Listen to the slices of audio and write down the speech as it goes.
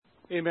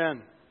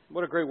Amen.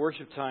 What a great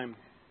worship time.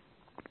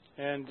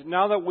 And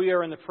now that we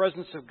are in the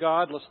presence of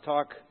God, let's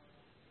talk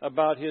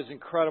about His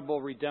incredible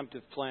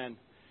redemptive plan.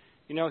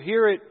 You know,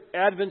 here at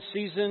Advent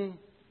season,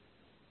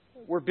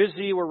 we're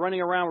busy, we're running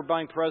around, we're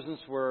buying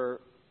presents, we're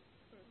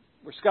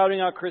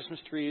scouting out Christmas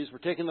trees, we're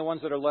taking the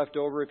ones that are left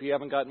over if you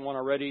haven't gotten one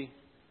already.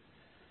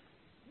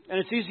 And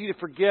it's easy to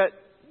forget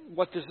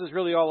what this is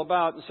really all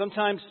about. And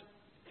sometimes,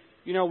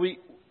 you know, we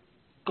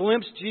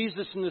glimpse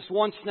Jesus in this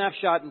one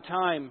snapshot in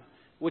time,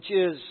 which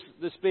is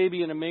this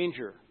baby in a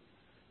manger,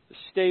 the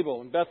stable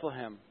in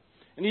Bethlehem.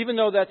 And even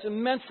though that's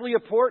immensely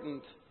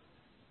important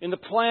in the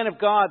plan of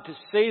God to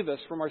save us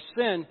from our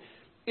sin,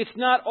 it's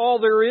not all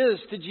there is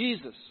to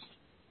Jesus.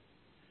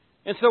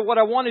 And so what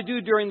I want to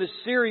do during this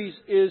series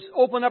is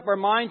open up our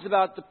minds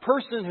about the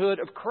personhood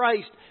of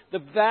Christ, the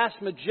vast,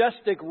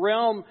 majestic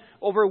realm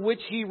over which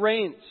He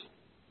reigns.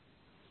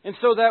 And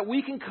so that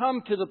we can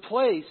come to the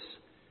place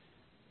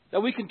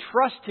that we can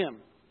trust Him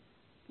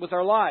with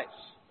our lives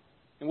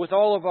and with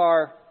all of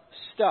our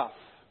stuff.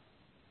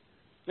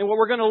 And what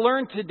we're going to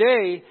learn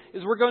today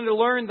is we're going to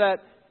learn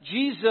that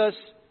Jesus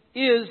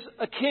is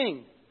a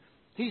king.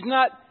 He's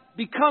not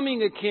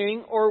becoming a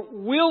king or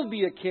will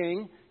be a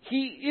king.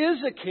 He is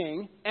a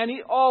king, and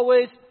He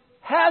always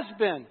has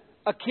been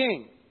a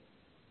king.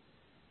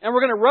 And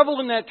we're going to revel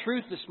in that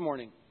truth this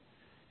morning.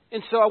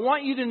 And so I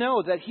want you to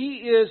know that He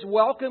is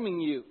welcoming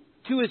you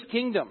to His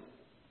kingdom.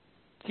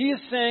 He is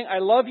saying, I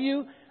love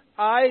you.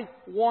 I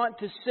want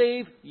to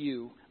save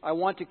you. I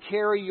want to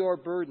carry your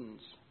burdens.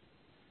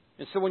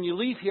 And so when you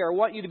leave here, I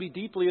want you to be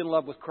deeply in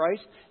love with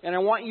Christ. And I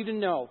want you to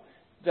know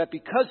that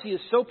because He is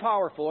so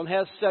powerful and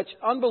has such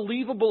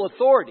unbelievable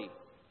authority,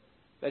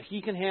 that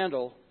He can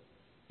handle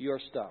your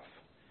stuff.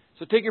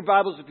 So take your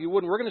Bibles if you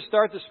would. We're going to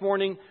start this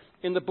morning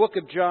in the book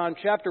of John,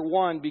 chapter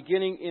 1,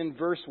 beginning in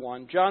verse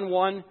 1. John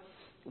 1,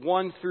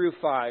 1 through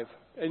 5.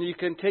 And you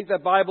can take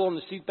that Bible in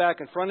the seat back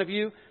in front of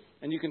you,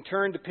 and you can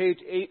turn to page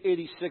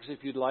 886 if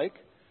you'd like.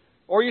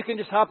 Or you can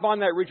just hop on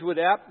that Ridgewood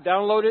app,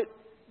 download it,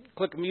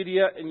 click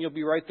media, and you'll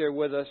be right there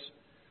with us.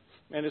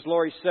 And as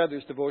Laurie said,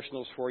 there's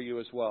devotionals for you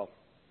as well.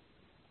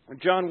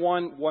 John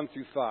 1, 1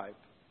 through 5.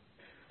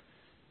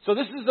 So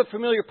this is a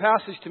familiar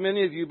passage to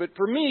many of you, but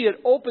for me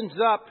it opens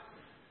up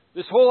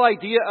this whole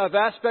idea of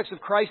aspects of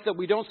Christ that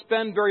we don't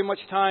spend very much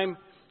time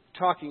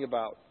talking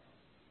about.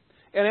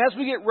 And as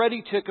we get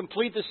ready to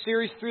complete this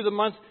series through the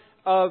month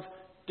of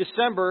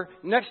December,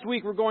 next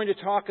week we're going to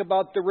talk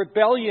about the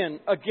rebellion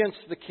against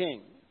the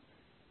king.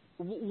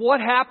 What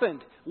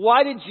happened?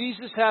 Why did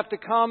Jesus have to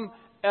come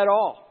at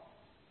all?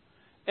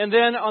 And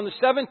then on the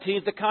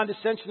 17th, the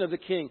condescension of the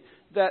king.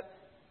 That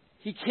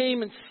He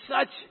came in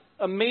such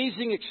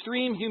amazing,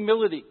 extreme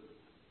humility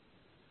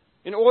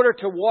in order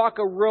to walk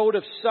a road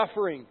of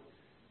suffering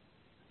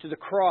to the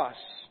cross.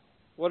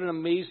 What an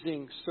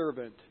amazing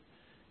servant.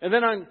 And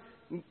then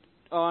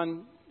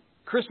on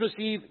Christmas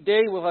Eve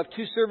day, we'll have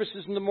two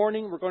services in the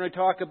morning. We're going to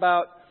talk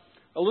about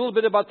a little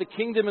bit about the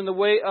kingdom in the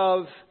way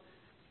of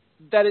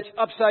that it's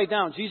upside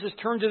down. Jesus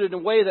turned it in a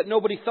way that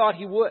nobody thought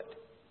He would.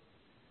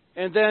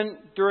 And then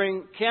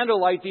during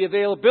candlelight, the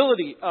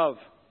availability of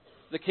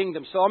the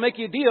kingdom. So I'll make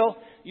you a deal.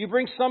 You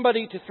bring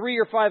somebody to 3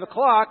 or 5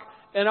 o'clock,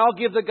 and I'll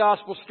give the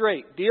gospel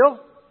straight. Deal?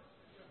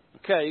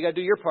 Okay, you got to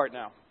do your part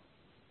now.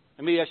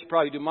 And maybe I should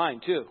probably do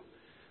mine too.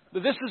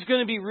 But this is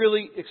going to be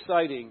really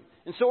exciting.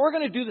 And so what we're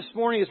going to do this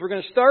morning is we're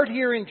going to start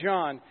here in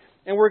John,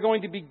 and we're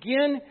going to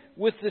begin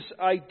with this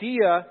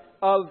idea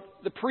of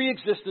the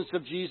pre-existence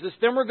of Jesus.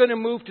 Then we're going to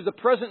move to the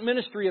present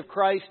ministry of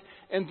Christ,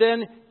 and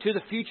then to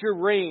the future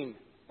reign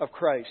of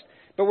Christ.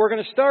 But we're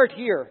going to start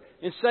here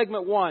in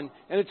segment 1,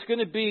 and it's going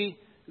to be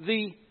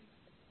the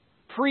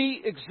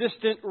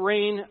pre-existent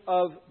reign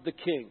of the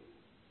King.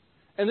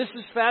 And this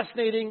is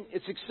fascinating,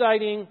 it's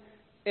exciting,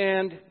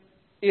 and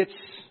it's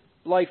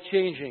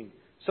life-changing.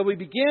 So we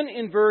begin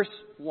in verse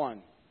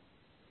 1.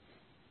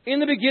 In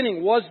the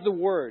beginning was the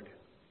Word,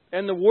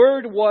 and the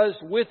Word was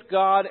with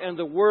God, and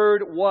the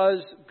Word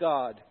was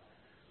God.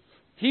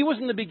 He was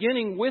in the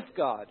beginning with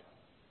God.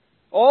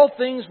 All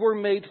things were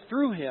made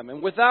through Him,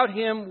 and without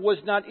Him was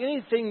not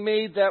anything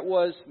made that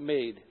was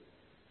made.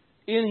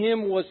 In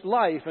Him was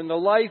life, and the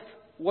life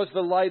was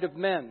the light of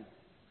men.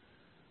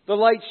 The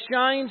light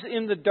shines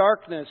in the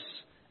darkness,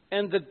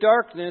 and the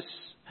darkness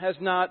has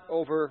not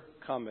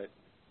overcome it.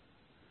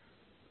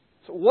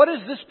 So what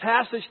does this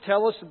passage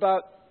tell us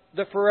about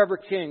the forever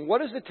King? What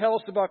does it tell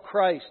us about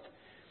Christ?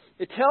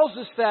 It tells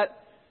us that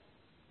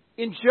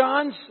in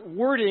John's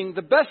wording,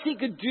 the best he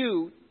could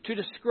do to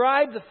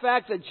describe the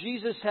fact that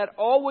Jesus had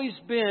always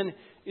been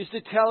is to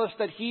tell us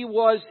that He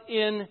was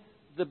in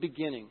the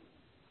beginning.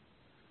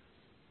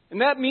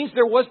 And that means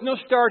there was no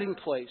starting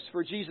place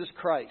for Jesus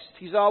Christ.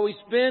 He's always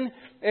been,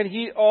 and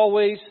He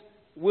always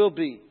will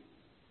be.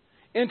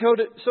 And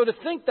so to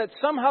think that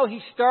somehow He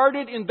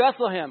started in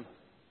Bethlehem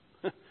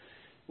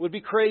would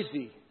be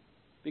crazy,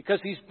 because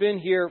He's been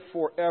here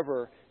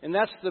forever. And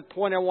that's the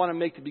point I want to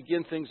make to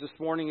begin things this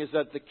morning, is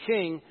that the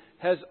King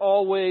has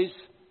always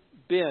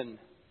been.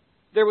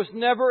 There was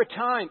never a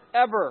time,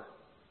 ever,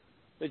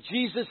 that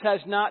Jesus has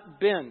not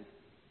been.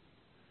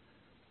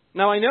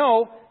 Now, I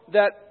know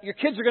that your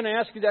kids are going to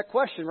ask you that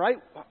question, right?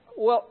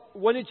 Well,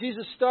 when did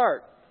Jesus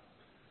start?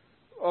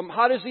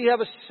 How does he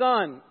have a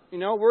son?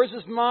 Where's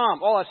his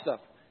mom? All that stuff.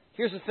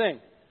 Here's the thing.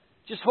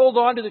 Just hold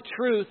on to the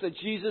truth that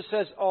Jesus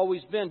has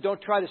always been.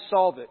 Don't try to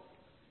solve it.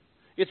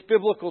 It's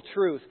biblical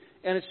truth,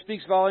 and it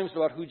speaks volumes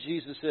about who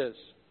Jesus is.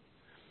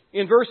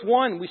 In verse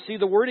 1, we see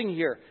the wording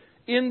here.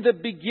 In the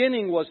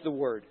beginning was the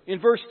Word. In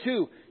verse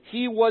 2,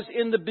 He was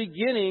in the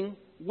beginning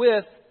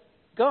with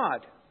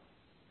God.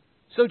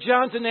 So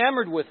John's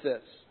enamored with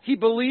this. He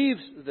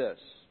believes this.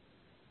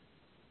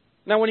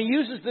 Now, when he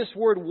uses this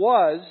word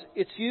was,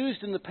 it's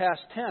used in the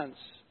past tense.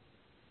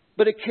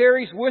 But it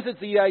carries with it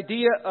the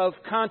idea of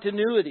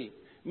continuity,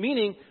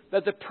 meaning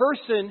that the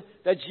person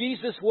that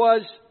Jesus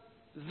was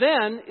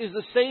then is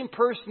the same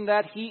person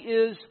that he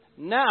is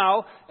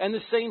now and the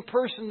same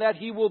person that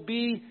he will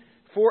be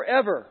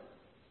forever.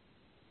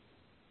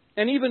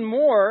 And even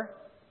more,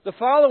 the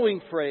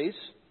following phrase,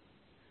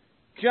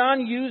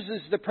 John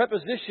uses the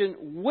preposition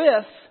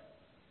with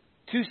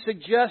to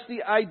suggest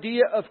the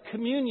idea of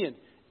communion.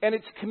 And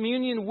it's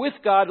communion with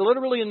God,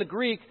 literally in the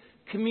Greek,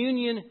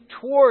 communion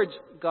towards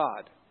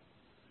God.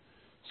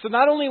 So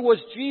not only was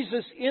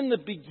Jesus in the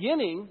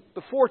beginning,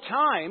 before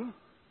time,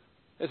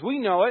 as we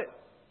know it,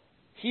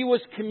 he was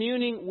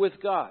communing with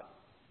God.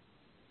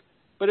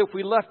 But if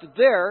we left it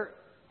there,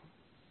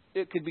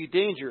 it could be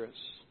dangerous.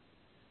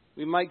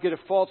 We might get a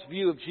false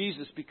view of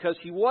Jesus because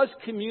he was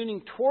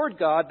communing toward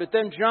God, but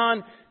then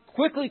John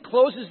quickly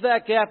closes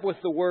that gap with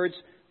the words,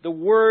 the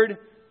Word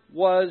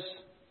was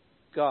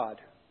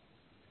God.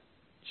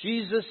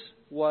 Jesus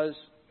was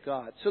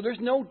God. So there's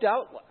no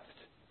doubt left.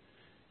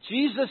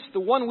 Jesus, the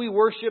one we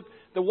worship,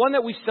 the one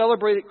that we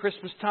celebrate at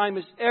Christmas time,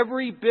 is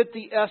every bit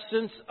the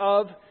essence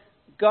of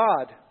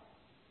God.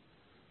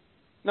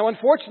 Now,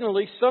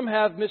 unfortunately, some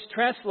have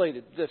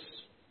mistranslated this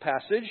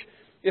passage.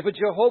 If a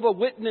Jehovah's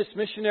Witness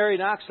missionary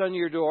knocks on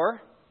your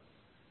door,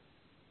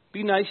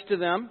 be nice to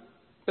them.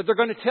 But they're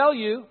going to tell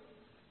you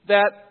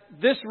that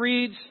this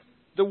reads,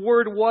 the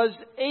Word was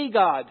a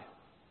God.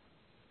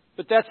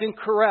 But that's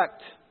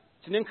incorrect.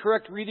 It's an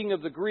incorrect reading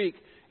of the Greek,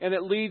 and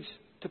it leads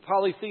to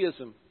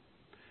polytheism.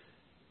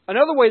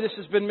 Another way this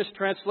has been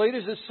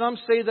mistranslated is some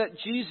say that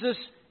Jesus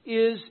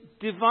is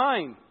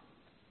divine.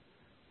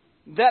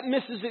 That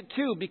misses it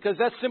too, because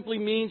that simply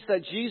means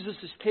that Jesus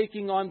is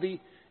taking on the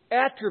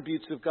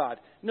attributes of God.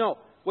 No,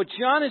 what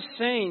John is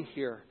saying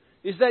here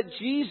is that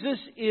Jesus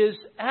is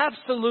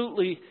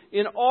absolutely,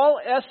 in all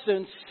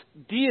essence,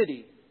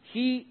 deity.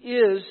 He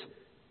is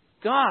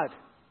God.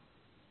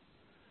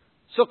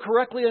 So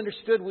correctly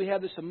understood, we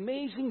have this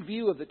amazing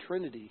view of the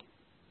Trinity,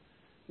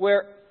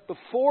 where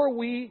before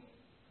we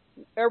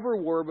ever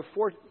were,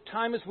 before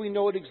time as we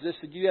know it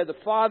existed, you had the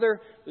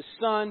Father, the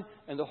Son,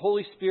 and the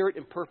Holy Spirit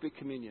in perfect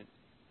communion.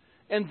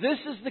 And this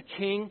is the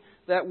King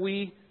that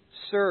we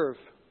serve.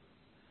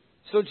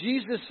 So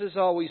Jesus has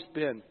always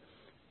been.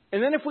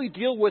 And then if we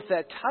deal with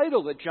that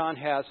title that John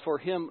has for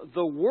him,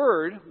 the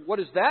Word, what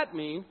does that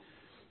mean?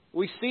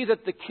 We see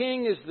that the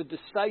King is the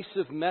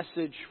decisive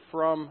message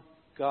from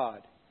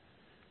God.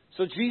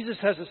 So Jesus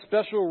has a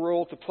special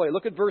role to play.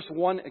 Look at verse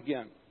 1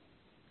 again.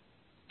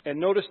 And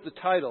notice the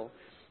title.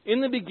 In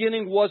the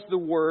beginning was the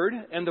Word,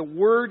 and the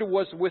Word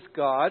was with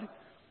God,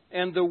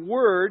 and the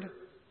Word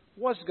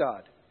was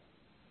God.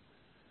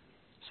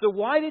 So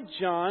why did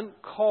John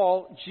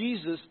call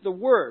Jesus the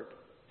Word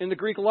in the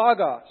Greek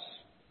logos?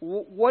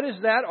 What is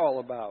that all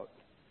about?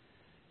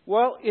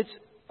 Well, it's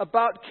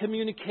about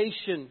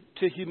communication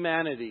to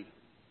humanity.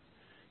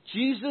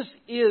 Jesus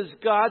is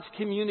God's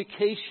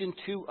communication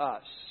to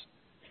us.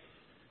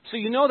 So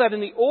you know that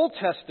in the Old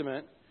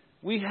Testament,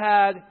 we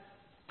had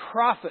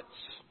prophets.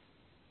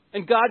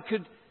 And God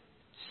could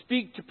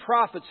speak to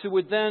prophets who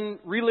would then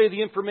relay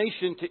the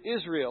information to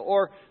Israel.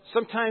 Or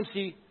sometimes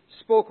he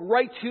spoke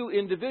right to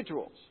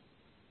individuals.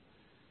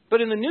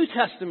 But in the New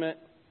Testament,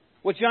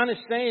 what John is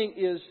saying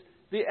is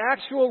the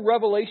actual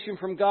revelation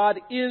from God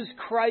is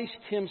Christ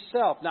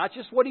himself. Not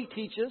just what he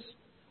teaches,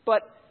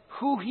 but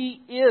who he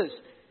is,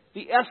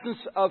 the essence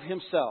of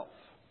himself.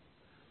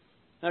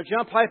 Now,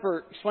 John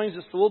Piper explains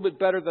this a little bit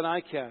better than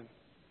I can.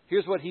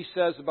 Here's what he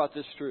says about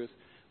this truth.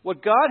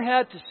 What God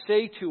had to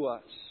say to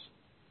us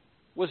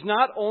was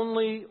not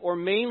only or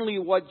mainly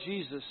what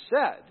Jesus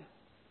said,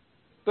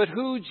 but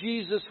who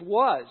Jesus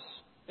was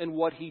and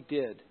what he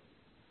did.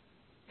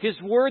 His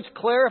words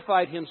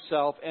clarified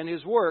himself and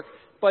his work,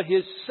 but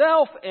his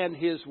self and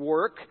his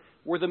work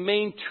were the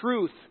main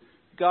truth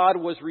God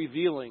was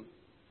revealing.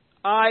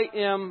 I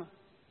am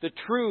the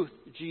truth,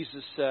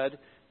 Jesus said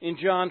in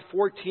John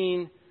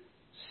 14:6.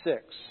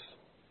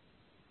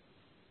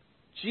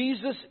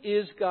 Jesus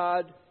is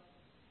God.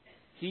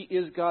 He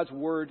is God's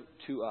word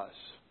to us.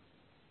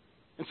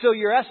 And so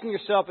you're asking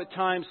yourself at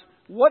times,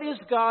 what is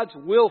God's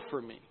will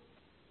for me?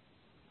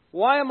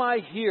 Why am I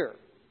here?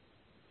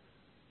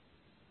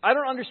 I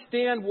don't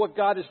understand what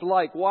God is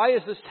like. Why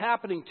is this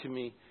happening to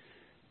me?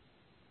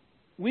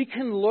 We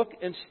can look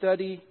at and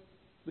study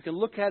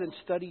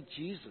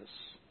Jesus,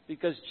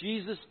 because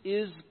Jesus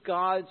is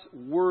God's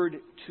word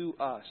to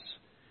us.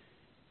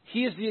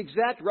 He is the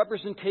exact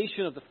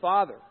representation of the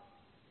Father.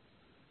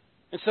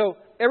 And so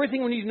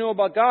everything we need to know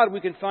about God,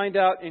 we can find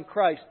out in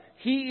Christ.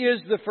 He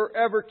is the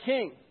forever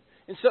King.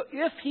 And so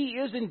if He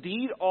is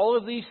indeed all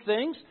of these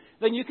things,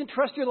 then you can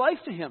trust your life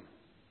to Him.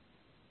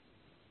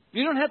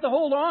 You don't have to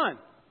hold on.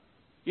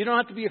 You don't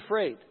have to be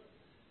afraid.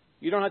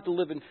 You don't have to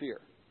live in fear.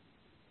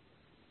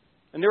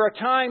 And there are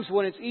times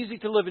when it's easy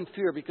to live in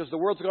fear because the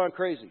world's gone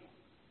crazy.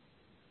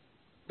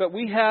 But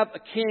we have a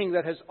King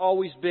that has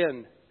always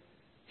been.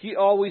 He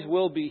always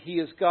will be. He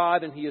is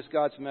God, and He is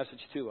God's message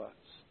to us.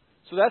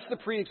 So that's the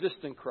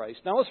pre-existent Christ.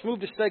 Now let's move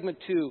to segment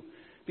 2,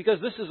 because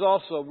this is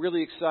also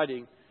really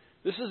exciting.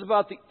 This is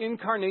about the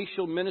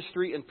incarnational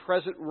ministry and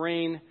present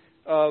reign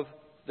of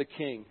the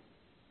King.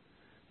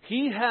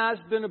 He has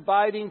been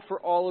abiding for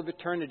all of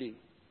eternity.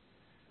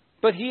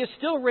 But He is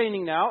still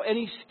reigning now, and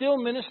He's still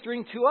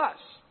ministering to us.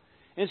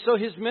 And so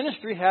His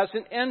ministry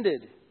hasn't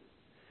ended.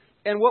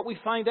 And what we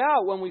find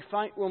out when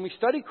we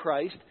study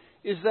Christ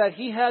is that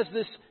He has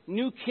this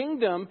new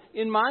kingdom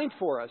in mind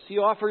for us. He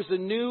offers a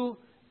new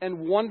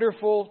and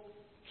wonderful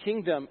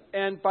kingdom.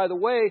 And by the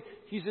way,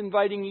 He's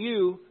inviting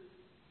you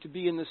to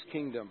be in this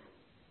kingdom.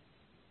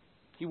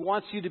 He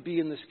wants you to be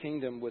in this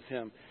kingdom with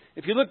Him.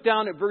 If you look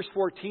down at verse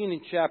 14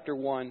 in chapter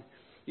 1,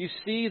 you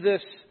see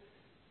this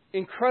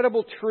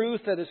incredible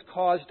truth that has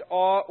caused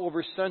awe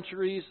over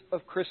centuries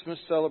of Christmas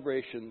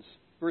celebrations.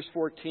 Verse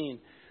 14,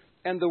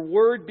 and the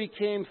Word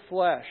became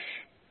flesh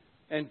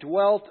and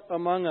dwelt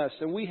among us,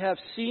 and we have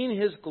seen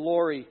His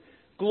glory,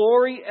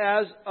 glory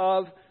as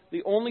of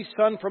the only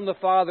Son from the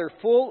Father,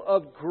 full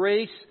of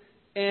grace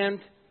and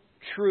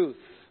truth.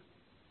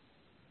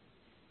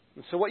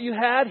 And so what you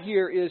had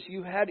here is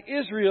you had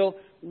Israel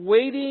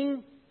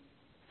waiting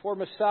for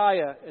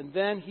Messiah, and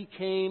then He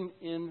came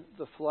in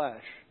the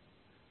flesh.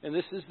 And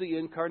this is the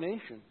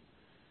incarnation.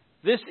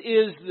 This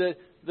is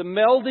the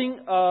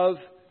melding of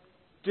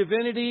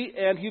divinity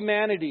and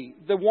humanity.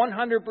 The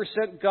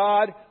 100%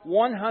 God,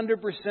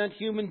 100%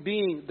 human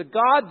being. The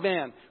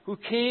God-man who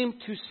came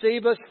to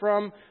save us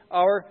from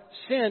our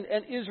sin.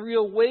 And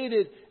Israel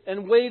waited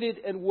and waited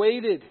and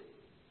waited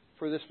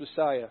for this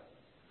Messiah.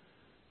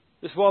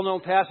 This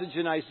well-known passage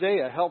in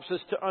Isaiah helps us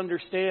to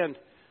understand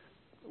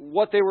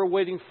what they were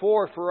waiting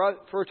for.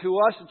 For to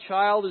us a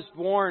child is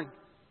born.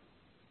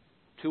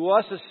 To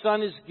us a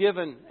son is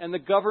given, and the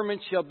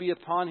government shall be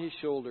upon His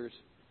shoulders.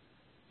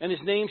 And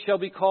His name shall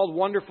be called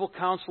Wonderful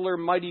Counselor,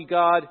 Mighty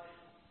God,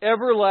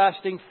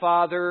 Everlasting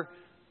Father,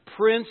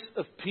 Prince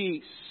of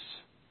Peace.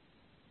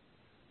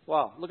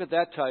 Wow, look at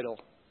that title.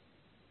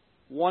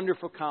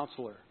 Wonderful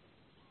Counselor,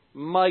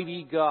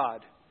 Mighty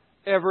God,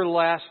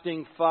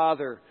 Everlasting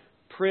Father,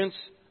 Prince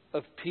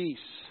of Peace.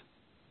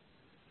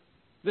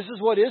 This is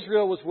what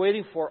Israel was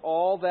waiting for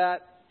all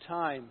that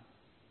time.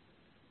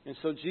 And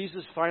so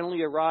Jesus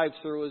finally arrived.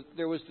 So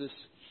there was this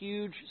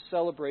huge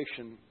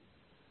celebration.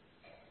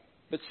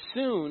 But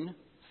soon,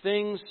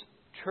 things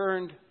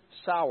turned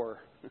sour.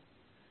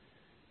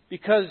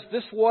 Because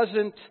this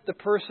wasn't the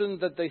person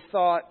that they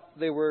thought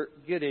they were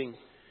getting.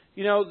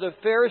 You know, the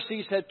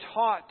Pharisees had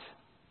taught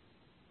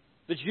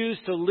the Jews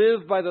to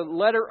live by the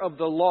letter of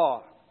the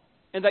law.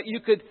 And that you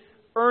could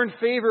earn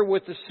favor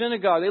with the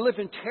synagogue. They lived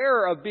in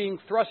terror of being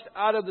thrust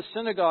out of the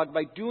synagogue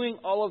by doing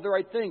all of the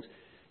right things.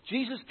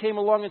 Jesus came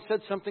along and said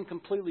something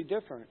completely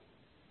different.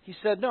 He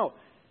said, no,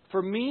 for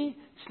me,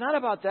 it's not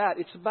about that.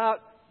 It's about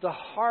the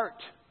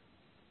heart.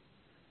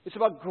 It's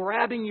about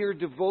grabbing your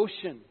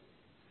devotion.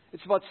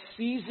 It's about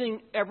seizing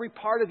every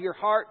part of your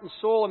heart and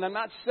soul. And I'm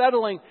not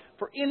settling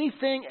for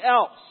anything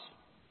else.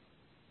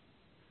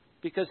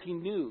 Because He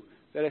knew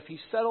that if He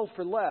settled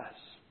for less,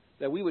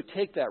 that we would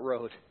take that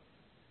road.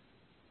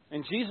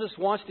 And Jesus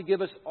wants to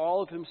give us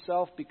all of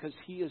Himself because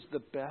He is the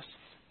best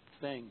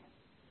thing.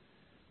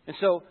 And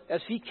so,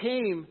 as He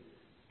came,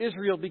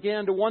 Israel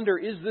began to wonder,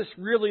 is this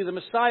really the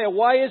Messiah?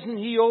 Why isn't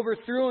He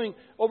overthrowing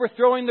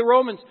the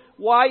Romans?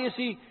 Why is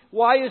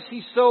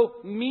He so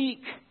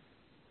meek?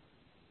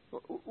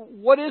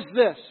 What is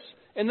this?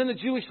 And then the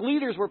Jewish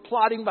leaders were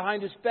plotting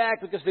behind His back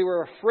because they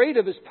were afraid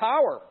of His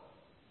power.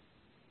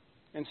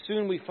 And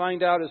soon we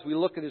find out as we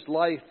look at His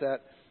life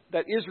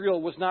that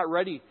Israel was not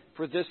ready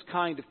for this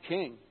kind of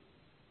king.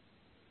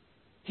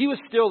 He was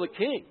still the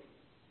king,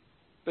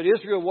 but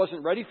Israel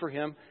wasn't ready for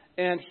Him.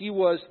 And He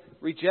was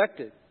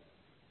rejected.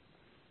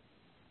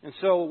 And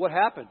so what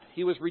happened?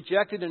 He was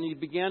rejected and He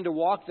began to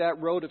walk that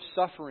road of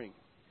suffering.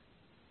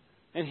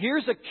 And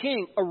here's a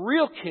king, a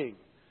real king.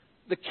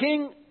 The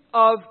king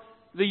of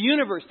the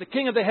universe, the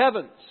king of the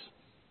heavens.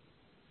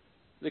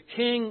 The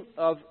king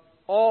of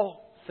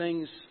all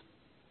things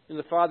in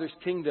the Father's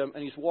kingdom.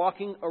 And He's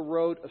walking a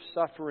road of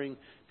suffering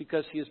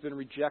because He has been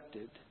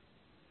rejected.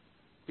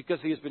 Because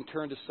He has been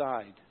turned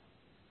aside.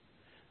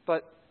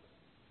 But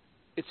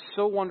it's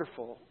so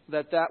wonderful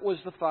that was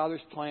the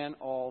Father's plan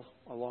all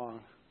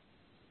along.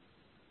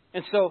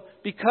 And so,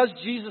 because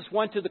Jesus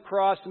went to the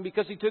cross and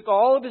because He took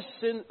all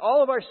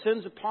of our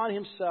sins upon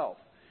Himself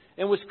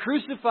and was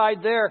crucified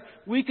there,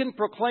 we can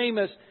proclaim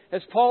as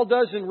Paul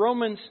does in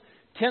Romans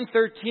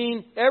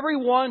 10:13,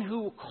 everyone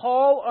who will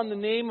call on the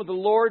name of the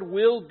Lord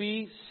will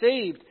be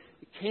saved.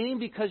 came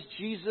because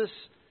Jesus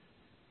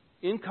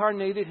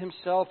incarnated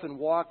himself and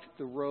walked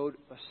the road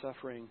of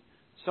suffering,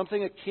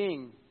 something a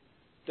king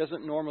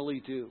doesn't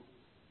normally do.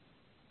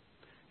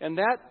 And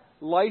that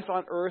life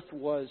on earth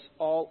was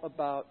all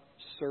about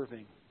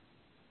serving.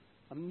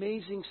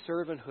 Amazing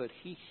servanthood.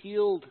 He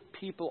healed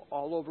people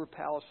all over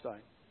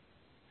Palestine.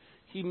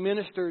 He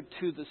ministered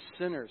to the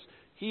sinners.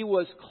 He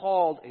was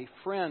called a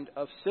friend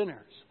of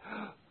sinners.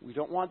 We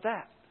don't want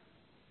that.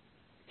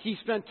 He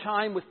spent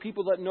time with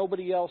people that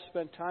nobody else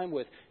spent time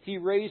with. He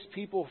raised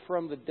people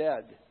from the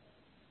dead.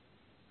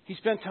 He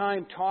spent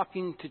time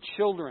talking to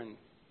children.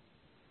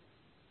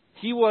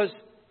 He was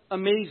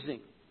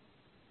amazing.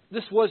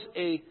 This was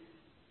a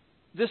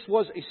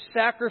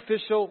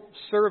sacrificial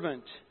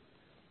servant.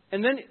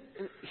 And then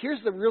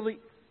here's the really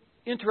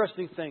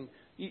interesting thing.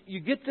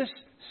 You get this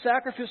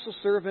sacrificial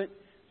servant.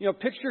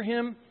 Picture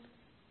him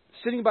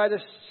sitting by the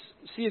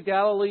Sea of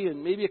Galilee,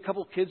 and maybe a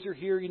couple kids are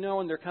here,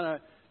 and they're kind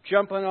of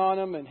jumping on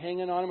him and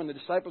hanging on him, and the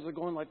disciples are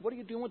going like, "What are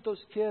you doing with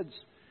those kids?"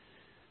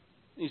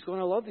 And he's going,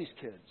 "I love these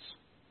kids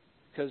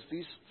because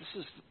this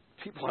is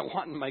the people I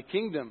want in my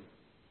kingdom."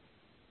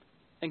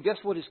 And guess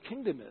what his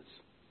kingdom is?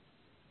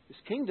 His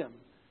kingdom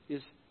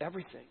is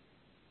everything.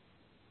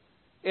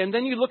 And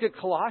then you look at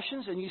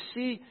Colossians and you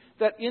see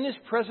that in his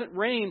present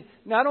reign,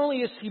 not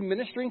only is he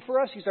ministering for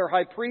us, he's our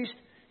high priest,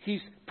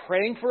 he's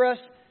praying for us,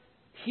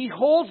 he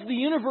holds the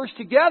universe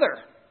together.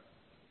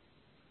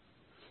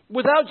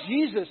 Without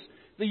Jesus,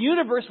 the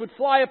universe would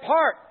fly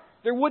apart.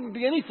 There wouldn't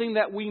be anything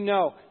that we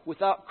know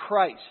without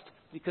Christ,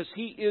 because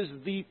he is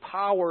the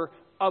power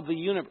of the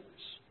universe.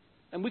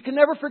 And we can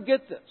never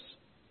forget this.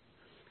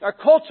 Our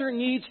culture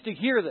needs to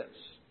hear this,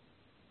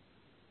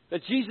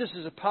 that Jesus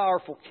is a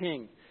powerful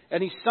king,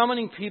 and he's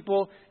summoning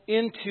people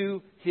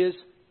into his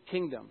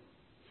kingdom.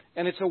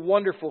 And it's a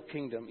wonderful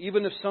kingdom,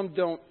 even if some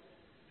don't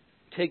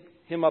take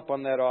him up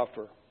on that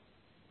offer.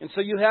 And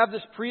so you have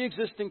this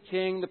pre-existing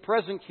king, the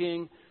present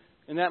king,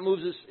 and that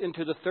moves us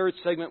into the third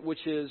segment,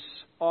 which is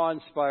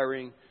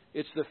awe-inspiring.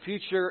 It's the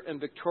future and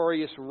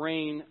victorious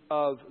reign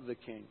of the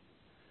king.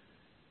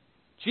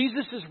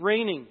 Jesus is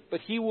reigning, but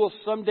he will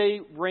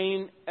someday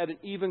reign at an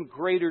even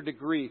greater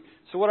degree.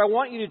 So what I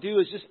want you to do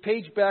is just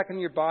page back in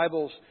your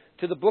Bibles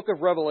to the book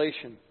of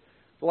Revelation.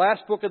 The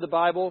last book of the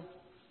Bible,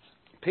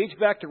 page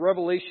back to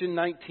Revelation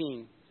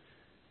 19,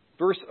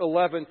 verse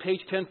 11, page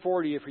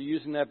 1040 if you're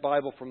using that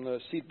Bible from the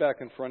seat back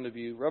in front of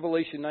you.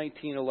 Revelation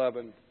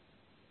 19:11.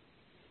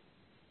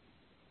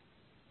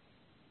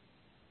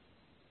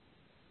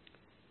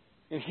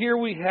 And here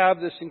we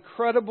have this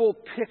incredible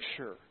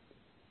picture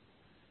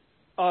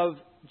of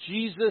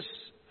Jesus'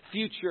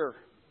 future,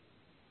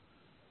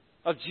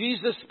 of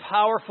Jesus'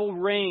 powerful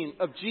reign,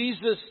 of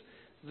Jesus,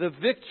 the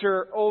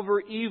victor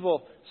over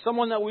evil,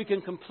 someone that we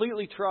can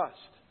completely trust,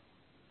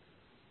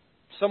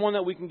 someone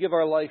that we can give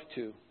our life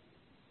to.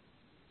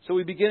 So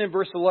we begin in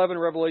verse 11,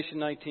 Revelation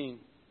 19.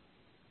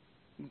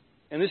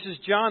 And this is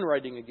John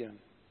writing again.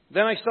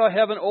 Then I saw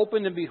heaven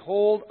opened, and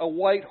behold, a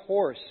white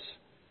horse.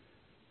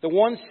 The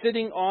one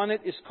sitting on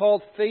it is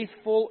called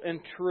Faithful and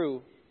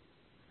True.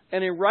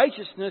 And in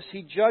righteousness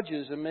he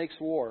judges and makes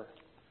war.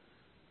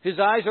 His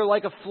eyes are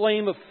like a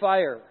flame of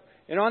fire,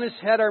 and on his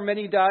head are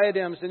many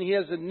diadems, and he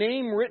has a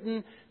name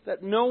written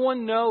that no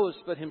one knows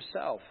but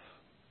himself.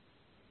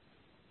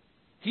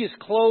 He is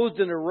clothed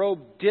in a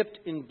robe dipped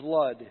in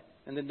blood,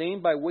 and the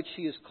name by which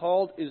he is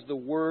called is the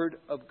Word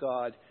of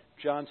God,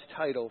 John's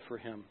title for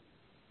him.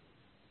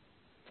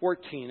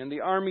 14. And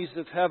the armies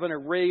of heaven,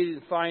 arrayed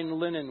in fine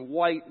linen,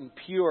 white and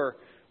pure,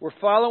 were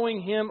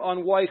following him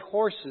on white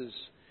horses.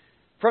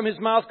 From his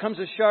mouth comes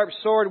a sharp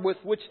sword with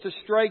which to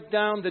strike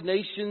down the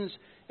nations,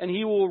 and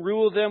he will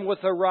rule them with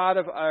a rod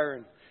of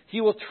iron.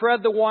 He will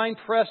tread the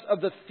winepress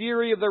of the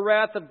fury of the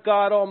wrath of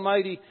God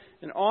Almighty.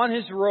 And on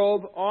his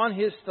robe, on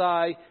his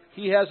thigh,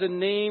 he has a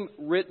name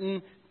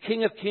written,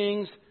 King of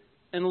Kings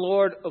and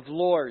Lord of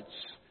Lords.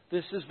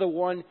 This is the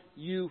one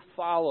you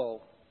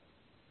follow.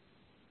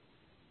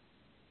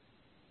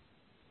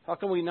 How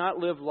can we not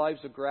live lives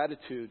of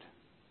gratitude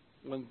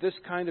when this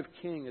kind of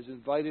king has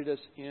invited us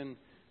in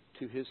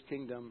to his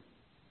kingdom?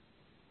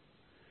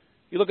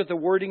 You look at the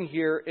wording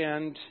here,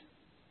 and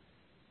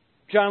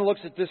John looks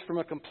at this from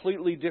a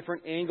completely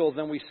different angle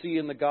than we see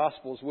in the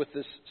Gospels with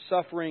this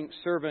suffering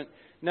servant.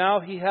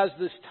 Now he has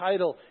this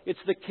title. It's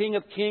the King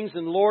of Kings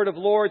and Lord of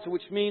Lords,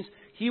 which means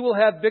he will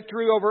have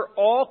victory over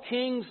all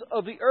kings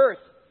of the earth.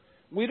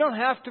 We don't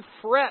have to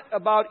fret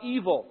about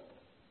evil.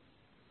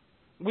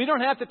 We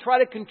don't have to try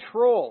to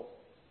control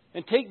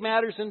and take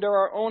matters into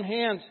our own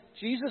hands.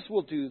 Jesus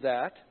will do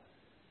that.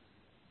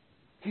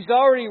 He's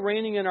already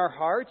reigning in our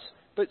hearts,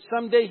 but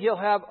someday he'll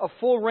have a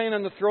full reign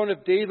on the throne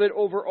of David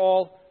over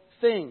all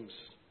things.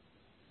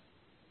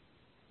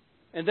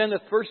 And then the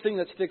first thing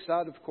that sticks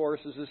out, of course,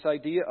 is this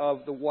idea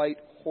of the white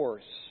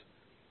horse.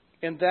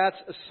 And that's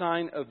a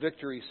sign of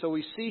victory. So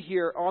we see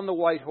here on the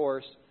white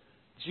horse,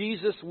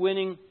 Jesus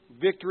winning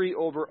victory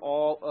over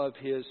all of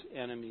his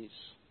enemies.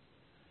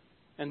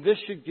 And this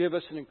should give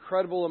us an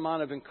incredible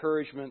amount of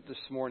encouragement this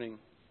morning.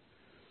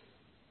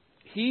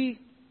 He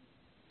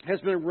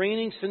has been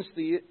reigning since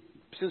the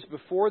since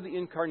before the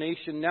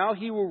incarnation. Now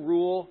he will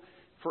rule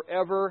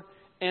forever.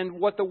 And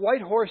what the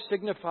white horse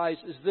signifies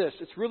is this.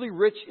 It's really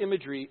rich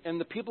imagery, and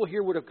the people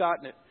here would have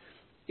gotten it.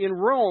 In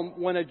Rome,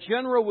 when a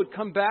general would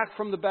come back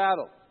from the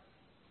battle,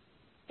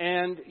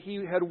 and he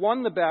had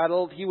won the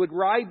battle, he would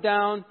ride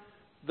down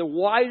the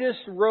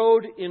widest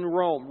road in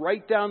Rome,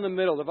 right down the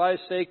middle, the Via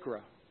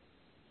Sacra.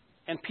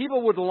 And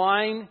people would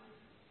line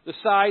the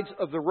sides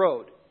of the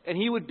road. And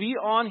he would be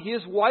on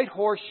his white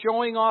horse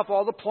showing off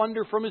all the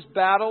plunder from his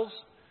battles.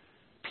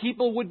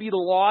 People would be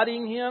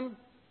lauding him.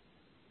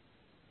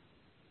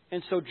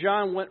 And so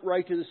John went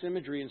right to this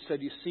imagery and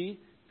said, you see,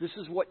 this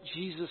is what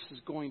Jesus is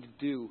going to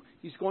do.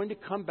 He's going to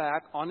come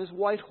back on his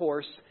white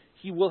horse.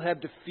 He will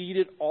have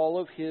defeated all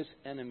of his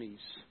enemies.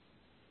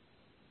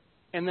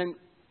 And then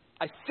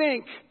I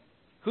think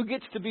who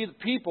gets to be the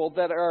people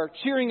that are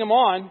cheering him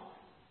on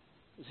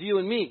is you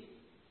and me,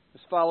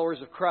 as followers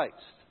of Christ.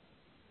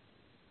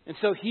 And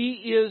so he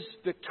is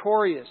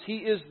victorious. He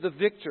is the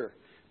victor.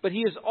 But he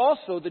is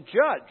also the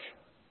judge.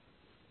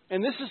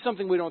 And this is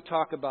something we don't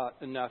talk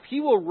about enough. He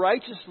will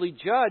righteously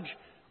judge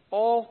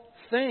all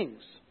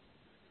things.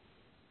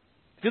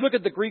 If you look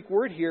at the Greek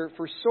word here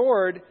for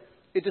sword,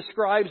 it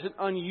describes an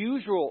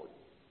unusual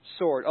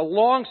sword, a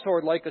long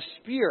sword like a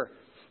spear.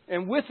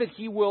 And with it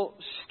he will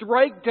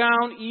strike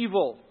down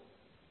evil.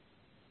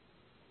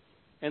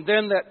 And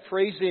then that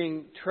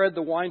phrasing, tread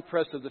the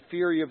winepress of the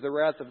fury of the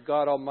wrath of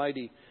God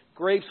Almighty.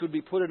 Grapes would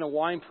be put in a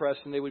winepress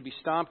and they would be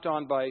stomped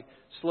on by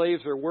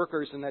slaves or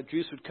workers, and that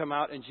juice would come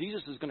out, and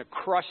Jesus is going to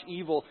crush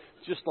evil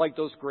just like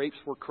those grapes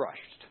were crushed.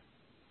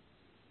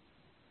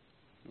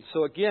 And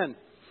so again,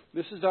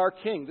 this is our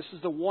King. This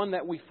is the one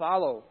that we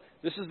follow.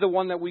 This is the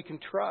one that we can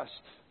trust.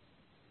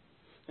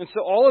 And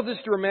so all of this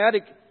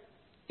dramatic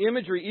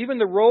imagery, even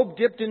the robe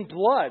dipped in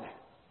blood,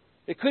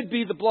 it could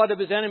be the blood of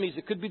his enemies.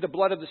 It could be the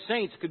blood of the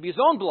saints. It could be his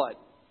own blood.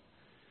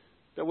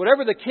 But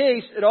whatever the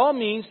case, it all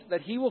means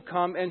that he will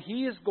come and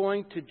he is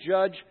going to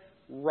judge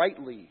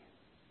rightly.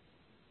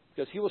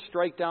 Because he will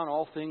strike down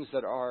all things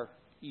that are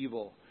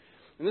evil.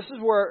 And this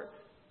is where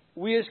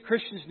we as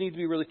Christians need to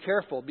be really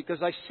careful. Because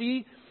I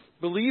see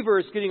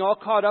believers getting all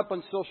caught up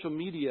on social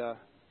media.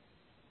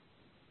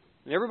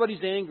 And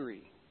everybody's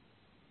angry.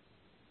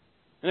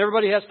 And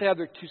everybody has to have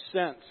their 2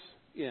 cents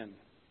in.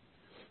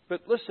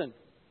 But listen,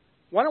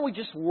 why don't we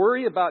just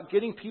worry about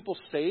getting people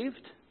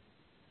saved?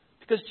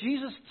 Because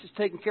Jesus is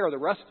taking care of the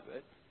rest of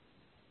it.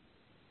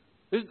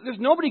 There's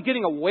nobody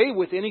getting away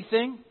with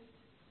anything.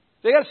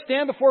 They got to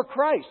stand before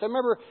Christ. I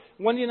remember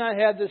Wendy and I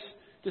had this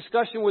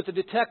discussion with the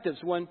detectives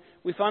when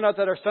we found out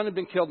that our son had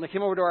been killed, and they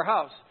came over to our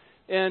house.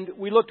 And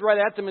we looked right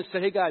at them and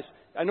said, hey guys,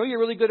 I know you're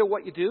really good at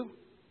what you do,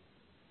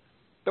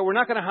 but we're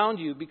not going to hound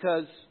you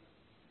because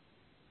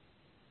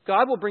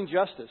God will bring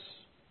justice.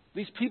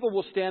 These people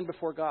will stand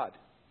before God,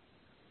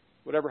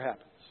 whatever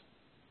happens.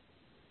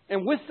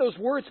 And with those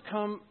words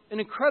come an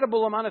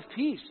incredible amount of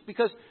peace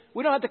because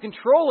we don't have to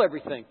control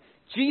everything.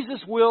 Jesus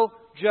will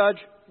judge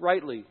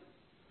rightly.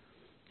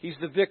 He's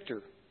the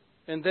victor.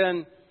 And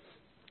then,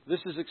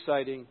 this is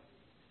exciting,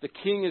 the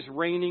King is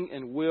reigning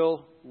and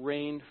will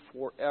reign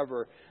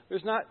forever.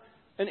 There's not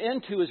an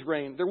end to his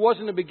reign. There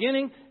wasn't a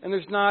beginning and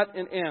there's not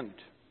an end.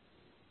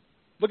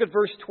 Look at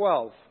verse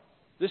 12.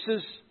 This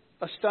is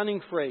a stunning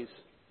phrase,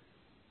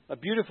 a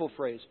beautiful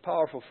phrase,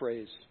 powerful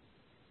phrase.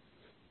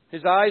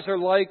 His eyes are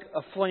like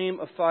a flame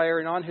of fire,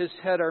 and on his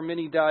head are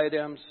many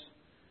diadems.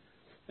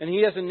 And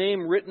he has a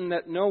name written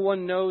that no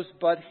one knows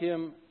but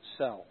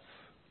himself.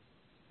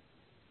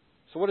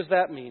 So what does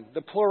that mean?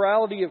 The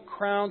plurality of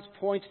crowns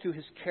points to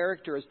his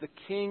character as the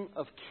King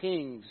of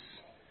Kings.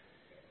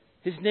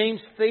 His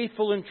name's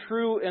faithful and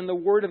true, and the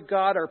Word of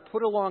God are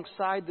put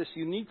alongside this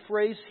unique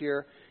phrase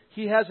here.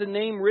 He has a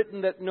name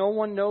written that no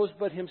one knows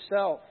but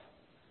himself.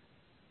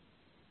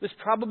 This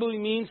probably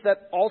means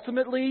that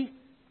ultimately,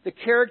 the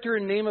character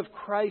and name of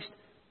Christ,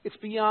 it's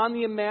beyond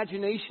the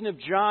imagination of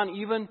John,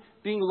 even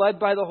being led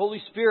by the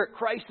Holy Spirit.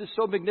 Christ is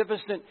so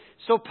magnificent,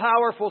 so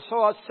powerful,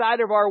 so outside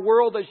of our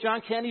world that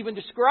John can't even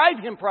describe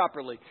him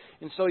properly.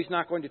 And so he's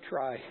not going to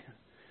try.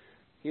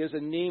 He has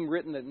a name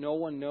written that no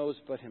one knows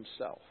but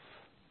himself.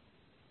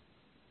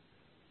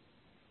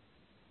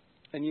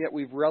 And yet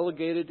we've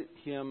relegated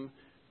him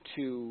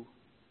to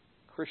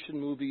Christian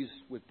movies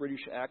with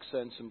British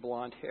accents and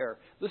blonde hair.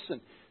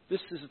 Listen, this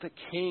is the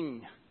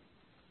King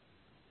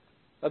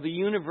of the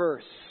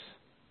universe.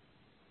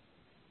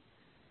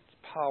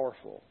 It's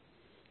powerful.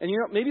 And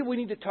maybe we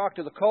need to talk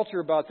to the culture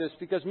about this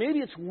because maybe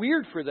it's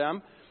weird for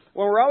them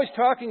when we're always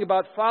talking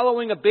about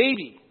following a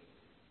baby.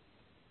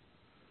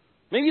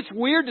 Maybe it's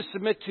weird to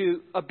submit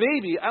to a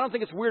baby. I don't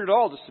think it's weird at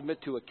all to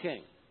submit to a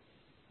king.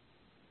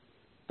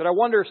 But I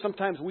wonder if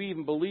sometimes we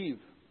even believe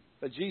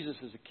that Jesus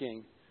is a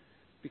king.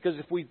 Because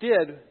if we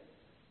did,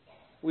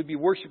 we'd be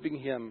worshiping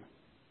him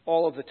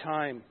all of the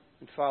time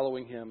and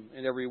following him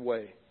in every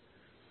way.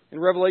 In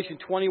Revelation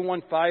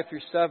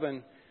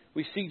 21:5-7,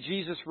 we see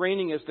Jesus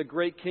reigning as the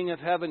great King of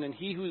heaven. And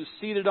he who is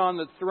seated on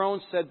the throne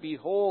said,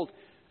 behold,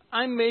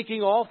 I'm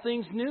making all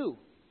things new.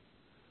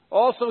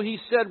 Also he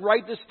said,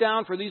 write this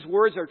down, for these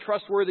words are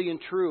trustworthy and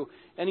true.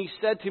 And he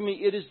said to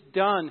me, it is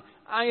done.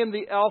 I am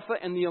the Alpha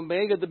and the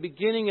Omega, the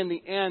beginning and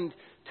the end.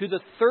 To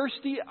the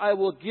thirsty I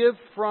will give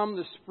from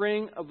the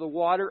spring of the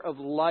water of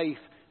life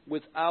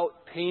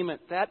without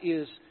payment. That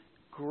is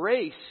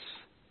grace.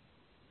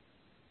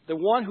 The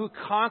one who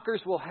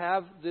conquers will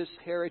have this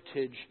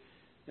heritage,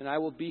 and I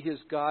will be his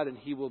God, and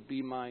he will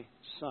be my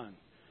son.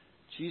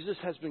 Jesus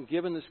has been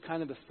given this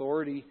kind of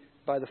authority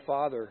by the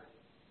Father.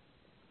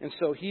 And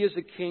so he is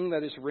a king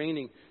that is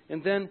reigning.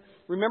 And then,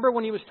 remember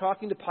when he was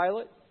talking to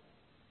Pilate?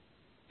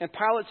 And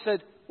Pilate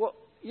said, well,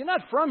 you're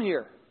not from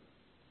here.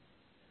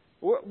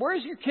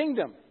 Where's your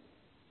kingdom?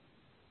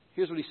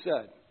 Here's what he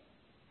said.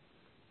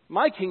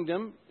 My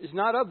kingdom is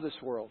not of this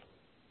world.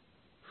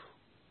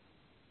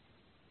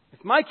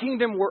 If my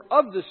kingdom were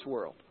of this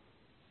world,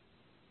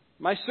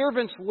 my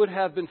servants would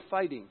have been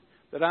fighting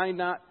that I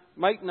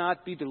might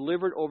not be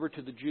delivered over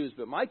to the Jews.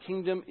 But my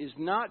kingdom is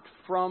not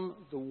from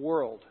the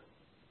world.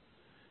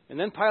 And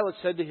then Pilate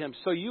said to him,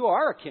 so you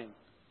are a king.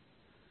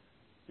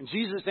 And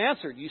Jesus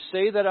answered, you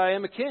say that I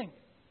am a king.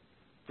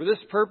 For this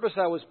purpose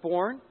I was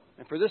born,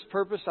 and for this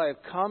purpose I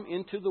have come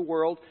into the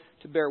world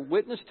to bear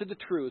witness to the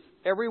truth.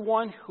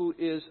 Everyone who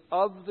is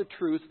of the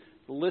truth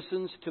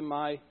listens to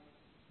my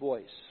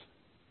voice.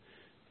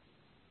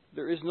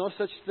 There is no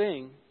such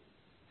thing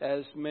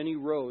as many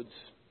roads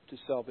to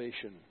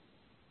salvation.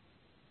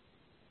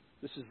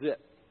 This is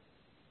it.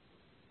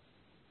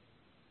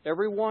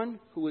 Everyone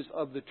who is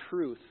of the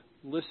truth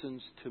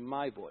listens to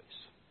my voice.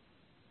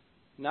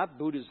 Not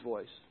Buddha's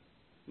voice.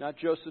 Not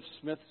Joseph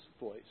Smith's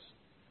voice.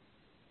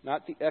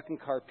 Not the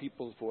Eckankar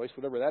people's voice,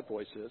 whatever that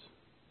voice is.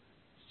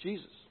 It's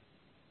Jesus.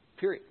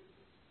 Period.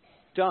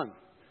 Done.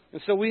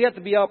 And so we have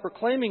to be out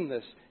proclaiming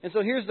this. And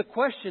so here's the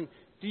question.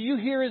 Do you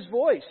hear his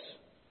voice?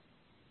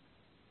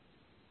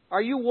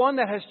 Are you one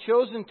that has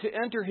chosen to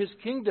enter his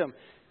kingdom?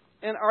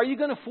 And are you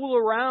going to fool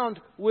around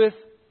with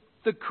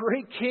the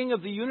great king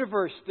of the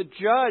universe, the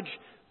judge,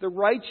 the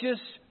righteous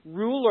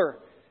ruler?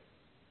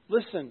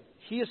 Listen,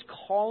 he is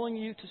calling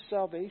you to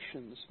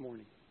salvation this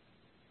morning.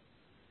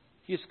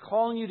 He is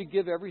calling you to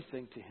give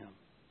everything to him.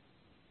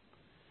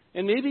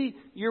 And maybe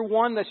you're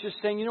one that's just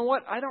saying, you know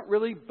what, I don't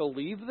really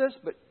believe this,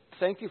 but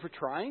thank you for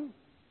trying.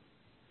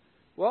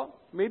 Well,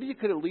 maybe you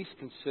could at least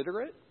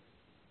consider it.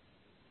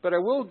 But I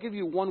will give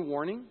you one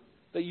warning,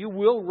 that you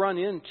will run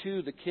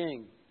into the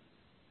king.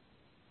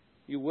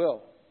 You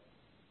will.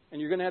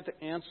 And you're going to have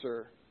to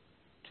answer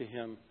to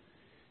him.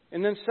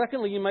 And then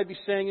secondly, you might be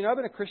saying, you know, I've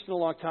been a Christian a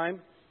long time.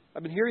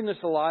 I've been hearing this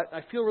a lot.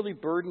 I feel really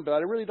burdened, but I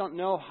really don't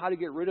know how to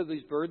get rid of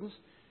these burdens.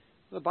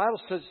 The Bible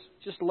says,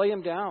 just lay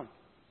them down.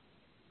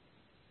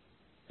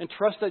 And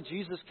trust that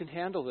Jesus can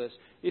handle this.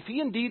 If he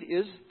indeed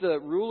is the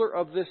ruler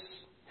of this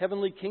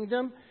heavenly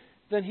kingdom,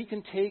 then he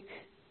can take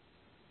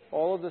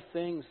all of the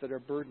things that are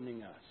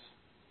burdening us.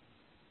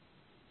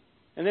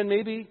 And then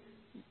maybe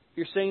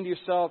you're saying to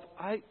yourself,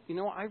 I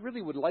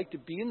really would like to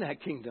be in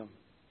that kingdom,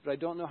 but I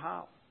don't know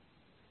how.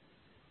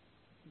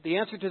 The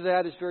answer to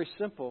that is very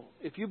simple.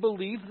 If you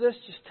believe this,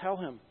 just tell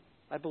him,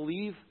 I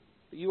believe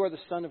that you are the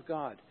Son of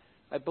God.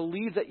 I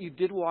believe that you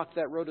did walk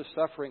that road of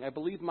suffering. I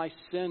believe my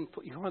sin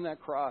put you on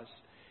that cross.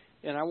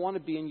 And I want to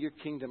be in your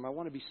kingdom. I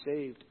want to be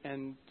saved.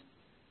 And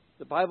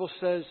the Bible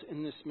says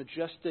in this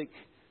majestic,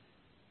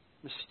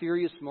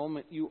 mysterious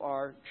moment, you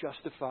are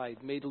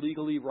justified, made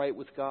legally right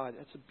with God.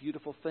 That's a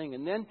beautiful thing.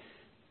 And then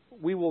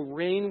we will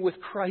reign with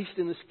Christ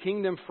in this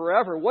kingdom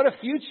forever. What a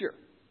future.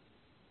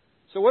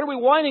 So what are we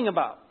whining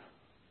about?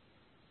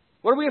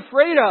 What are we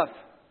afraid of?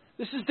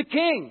 This is the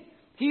King.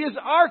 He is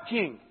our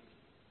King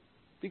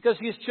because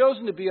he has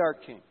chosen to be our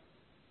King.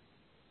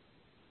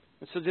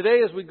 And so today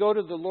as we go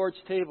to the Lord's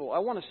table, I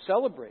want to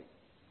celebrate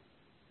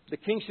the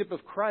kingship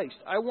of Christ.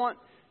 I want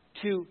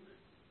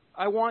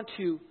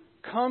to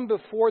come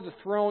before the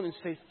throne and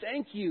say,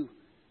 thank you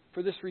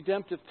for this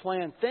redemptive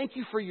plan. Thank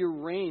you for your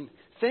reign.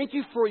 Thank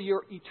you for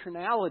your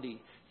eternality.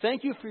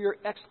 Thank you for your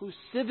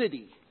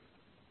exclusivity.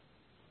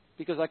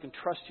 Because I can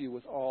trust you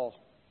with all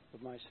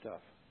of my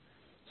stuff.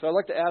 So I'd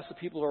like to ask the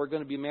people who are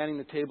going to be manning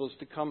the tables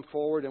to come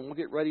forward, and we'll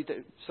get ready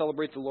to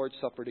celebrate the Lord's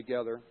Supper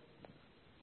together.